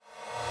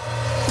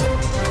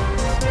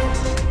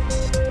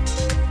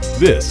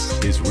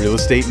This is Real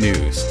Estate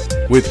News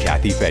with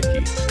Kathy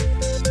Fettke.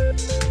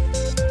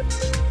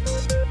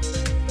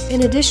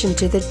 In addition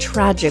to the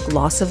tragic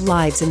loss of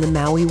lives in the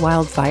Maui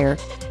wildfire,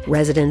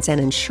 residents and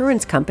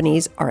insurance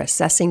companies are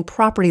assessing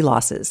property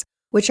losses,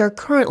 which are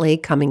currently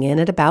coming in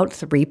at about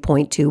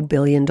 $3.2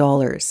 billion.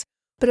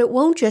 But it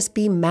won't just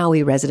be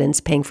Maui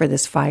residents paying for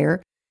this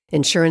fire.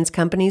 Insurance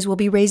companies will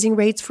be raising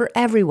rates for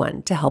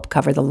everyone to help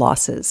cover the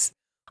losses.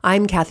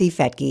 I'm Kathy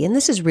Fettke, and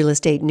this is Real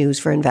Estate News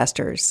for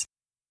Investors.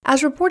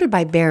 As reported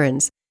by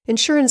Barron's,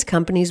 insurance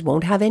companies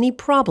won't have any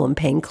problem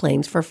paying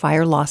claims for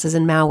fire losses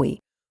in Maui.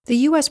 The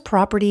U.S.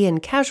 property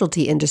and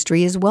casualty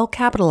industry is well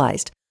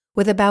capitalized,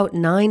 with about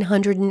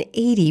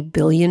 $980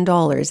 billion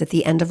at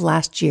the end of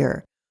last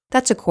year.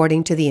 That's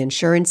according to the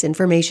Insurance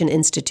Information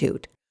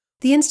Institute.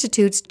 The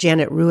Institute's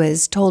Janet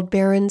Ruiz told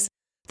Barron's,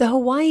 "The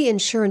Hawaii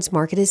insurance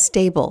market is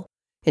stable.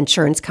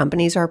 Insurance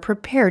companies are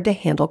prepared to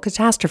handle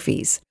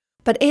catastrophes.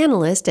 But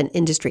analysts and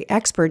industry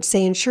experts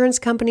say insurance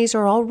companies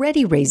are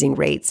already raising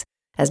rates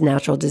as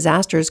natural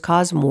disasters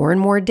cause more and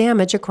more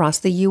damage across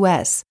the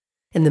U.S.,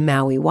 and the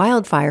Maui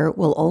wildfire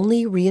will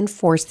only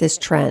reinforce this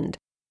trend.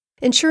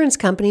 Insurance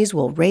companies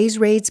will raise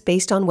rates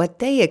based on what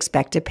they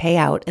expect to pay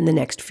out in the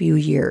next few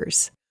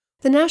years."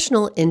 The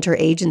National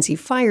Interagency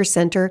Fire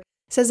Center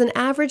says an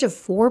average of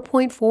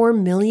 4.4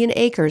 million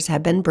acres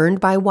have been burned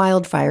by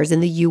wildfires in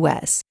the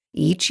U.S.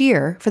 each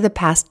year for the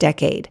past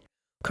decade.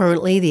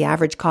 Currently, the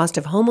average cost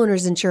of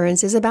homeowners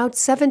insurance is about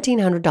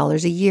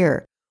 $1,700 a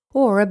year,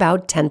 or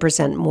about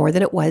 10% more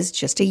than it was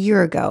just a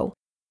year ago.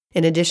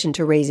 In addition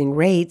to raising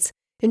rates,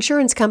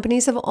 insurance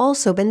companies have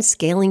also been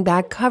scaling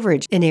back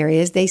coverage in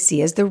areas they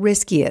see as the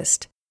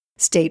riskiest.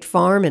 State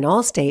Farm and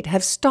Allstate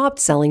have stopped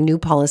selling new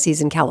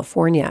policies in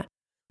California.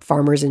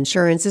 Farmers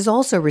Insurance is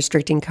also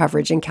restricting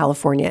coverage in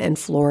California and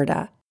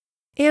Florida.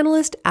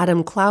 Analyst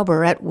Adam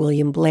Klauber at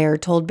William Blair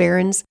told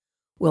Barron's,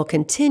 "We'll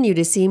continue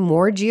to see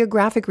more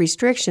geographic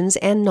restrictions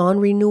and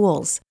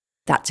non-renewals.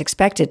 That's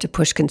expected to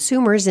push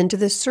consumers into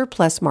the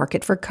surplus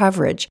market for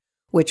coverage,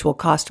 which will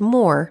cost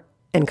more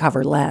and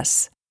cover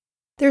less."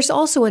 There's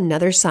also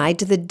another side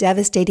to the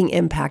devastating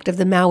impact of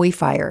the Maui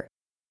fire.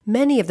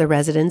 Many of the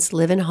residents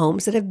live in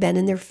homes that have been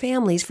in their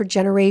families for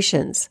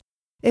generations.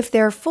 If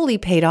they're fully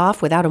paid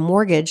off without a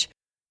mortgage,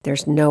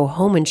 there's no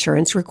home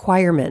insurance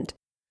requirement.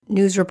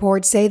 News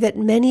reports say that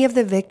many of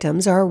the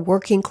victims are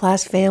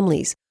working-class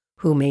families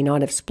who may not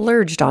have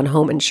splurged on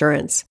home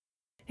insurance.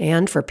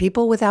 And for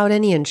people without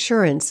any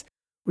insurance,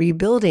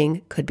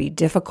 rebuilding could be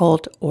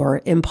difficult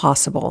or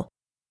impossible.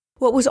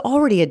 What was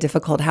already a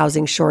difficult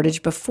housing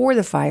shortage before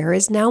the fire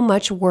is now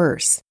much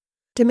worse.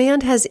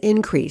 Demand has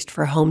increased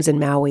for homes in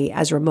Maui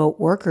as remote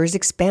workers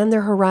expand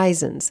their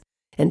horizons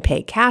and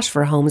pay cash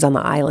for homes on the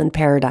island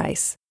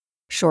paradise.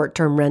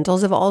 Short-term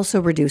rentals have also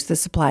reduced the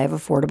supply of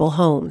affordable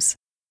homes.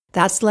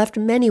 That's left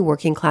many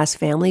working-class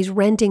families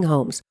renting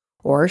homes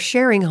or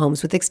sharing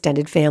homes with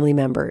extended family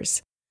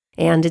members.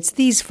 And it's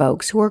these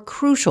folks who are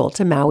crucial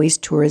to Maui's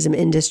tourism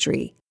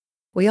industry.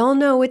 We all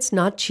know it's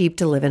not cheap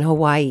to live in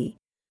Hawaii.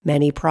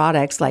 Many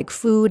products like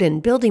food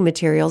and building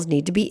materials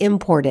need to be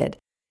imported,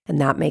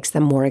 and that makes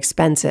them more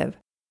expensive.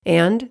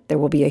 And there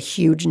will be a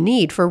huge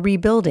need for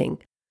rebuilding.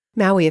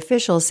 Maui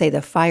officials say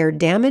the fire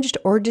damaged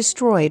or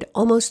destroyed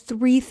almost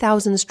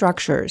 3,000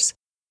 structures.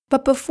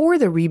 But before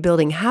the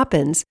rebuilding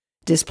happens,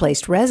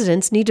 displaced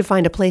residents need to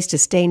find a place to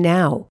stay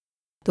now.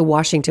 The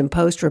Washington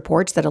Post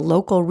reports that a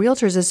local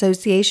realtors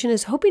association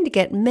is hoping to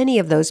get many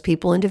of those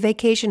people into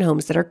vacation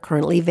homes that are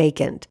currently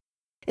vacant.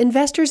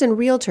 Investors and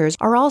realtors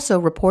are also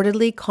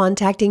reportedly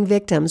contacting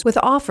victims with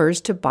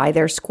offers to buy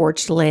their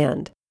scorched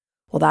land.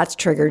 Well, that's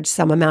triggered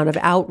some amount of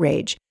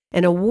outrage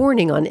and a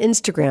warning on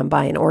Instagram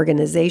by an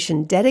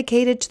organization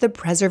dedicated to the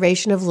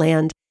preservation of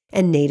land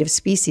and native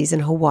species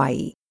in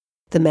Hawaii.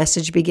 The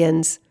message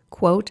begins,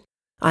 quote,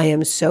 "I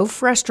am so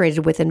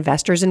frustrated with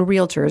investors and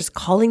realtors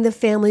calling the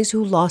families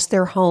who lost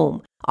their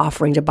home,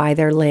 offering to buy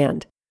their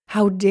land.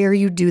 How dare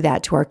you do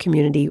that to our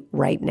community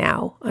right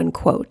now,"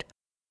 unquote.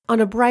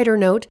 On a brighter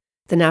note,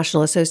 the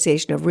National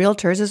Association of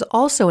Realtors has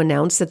also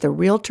announced that the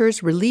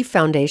Realtors Relief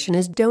Foundation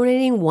is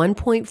donating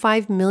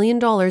 $1.5 million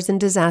in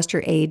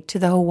disaster aid to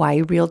the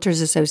Hawaii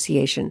Realtors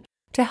Association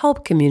to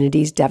help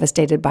communities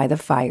devastated by the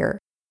fire.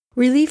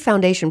 Relief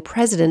Foundation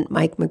President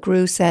Mike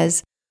McGrew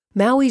says,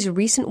 "Maui's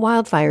recent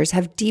wildfires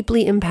have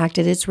deeply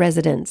impacted its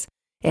residents,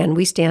 and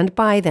we stand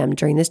by them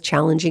during this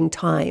challenging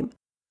time.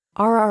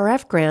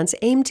 RRF grants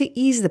aim to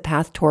ease the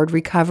path toward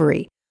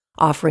recovery,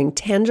 offering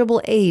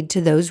tangible aid to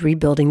those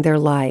rebuilding their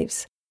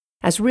lives.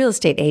 As real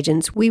estate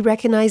agents, we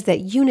recognize that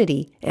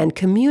unity and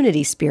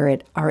community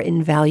spirit are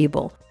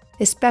invaluable,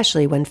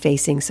 especially when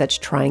facing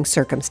such trying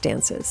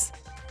circumstances."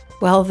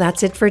 Well,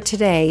 that's it for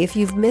today. If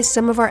you've missed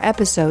some of our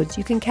episodes,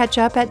 you can catch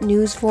up at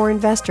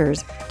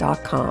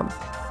newsforinvestors.com.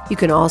 You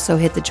can also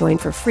hit the Join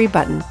for Free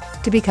button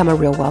to become a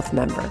Real Wealth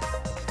member.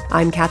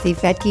 I'm Kathy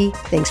Fettke.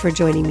 Thanks for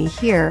joining me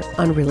here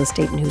on Real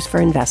Estate News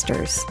for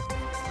Investors.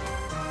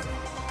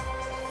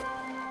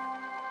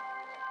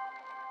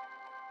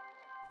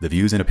 The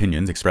views and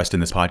opinions expressed in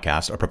this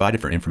podcast are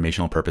provided for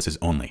informational purposes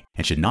only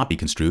and should not be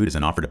construed as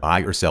an offer to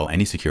buy or sell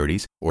any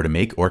securities or to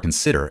make or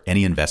consider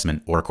any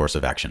investment or course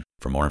of action.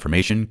 For more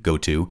information, go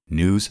to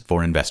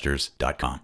newsforinvestors.com.